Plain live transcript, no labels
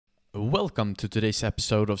Welcome to today's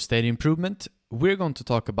episode of Steady Improvement. We're going to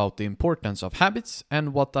talk about the importance of habits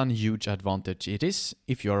and what a huge advantage it is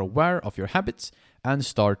if you are aware of your habits and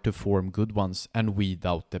start to form good ones and weed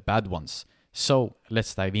out the bad ones. So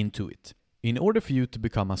let's dive into it. In order for you to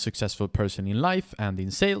become a successful person in life and in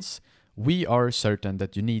sales, we are certain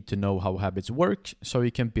that you need to know how habits work so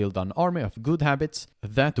you can build an army of good habits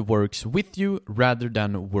that works with you rather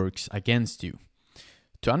than works against you.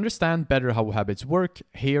 To understand better how habits work,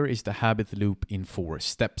 here is the habit loop in 4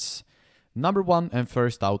 steps. Number 1 and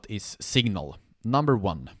first out is signal. Number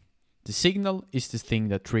 1. The signal is the thing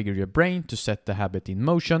that triggers your brain to set the habit in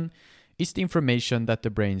motion. It's the information that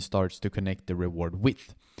the brain starts to connect the reward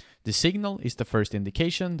with. The signal is the first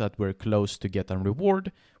indication that we're close to get a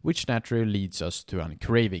reward, which naturally leads us to a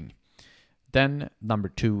craving. Then number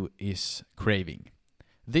 2 is craving.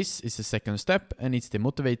 This is the second step, and it's the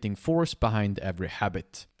motivating force behind every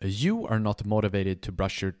habit. You are not motivated to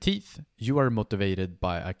brush your teeth, you are motivated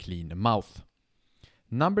by a clean mouth.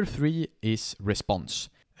 Number 3 is response.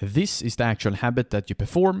 This is the actual habit that you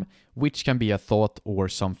perform, which can be a thought or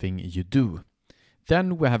something you do.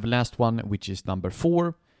 Then we have last one, which is number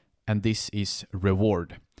 4, and this is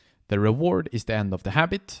reward. The reward is the end of the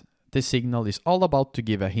habit. The signal is all about to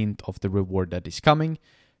give a hint of the reward that is coming.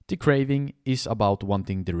 The craving is about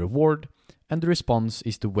wanting the reward, and the response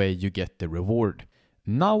is the way you get the reward.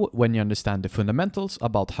 Now, when you understand the fundamentals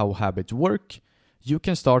about how habits work, you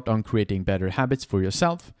can start on creating better habits for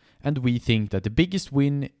yourself, and we think that the biggest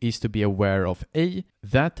win is to be aware of A,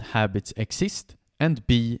 that habits exist, and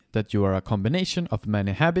B, that you are a combination of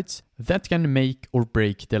many habits that can make or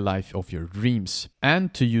break the life of your dreams.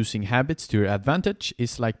 And to using habits to your advantage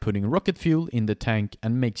is like putting rocket fuel in the tank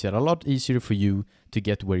and makes it a lot easier for you to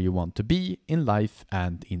get where you want to be in life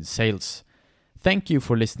and in sales. Thank you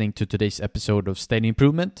for listening to today's episode of Steady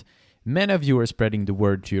Improvement. Many of you are spreading the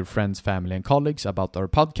word to your friends, family, and colleagues about our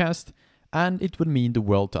podcast, and it would mean the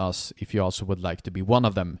world to us if you also would like to be one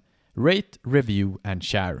of them. Rate, review, and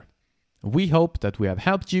share. We hope that we have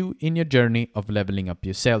helped you in your journey of leveling up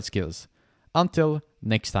your sales skills. Until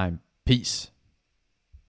next time, peace.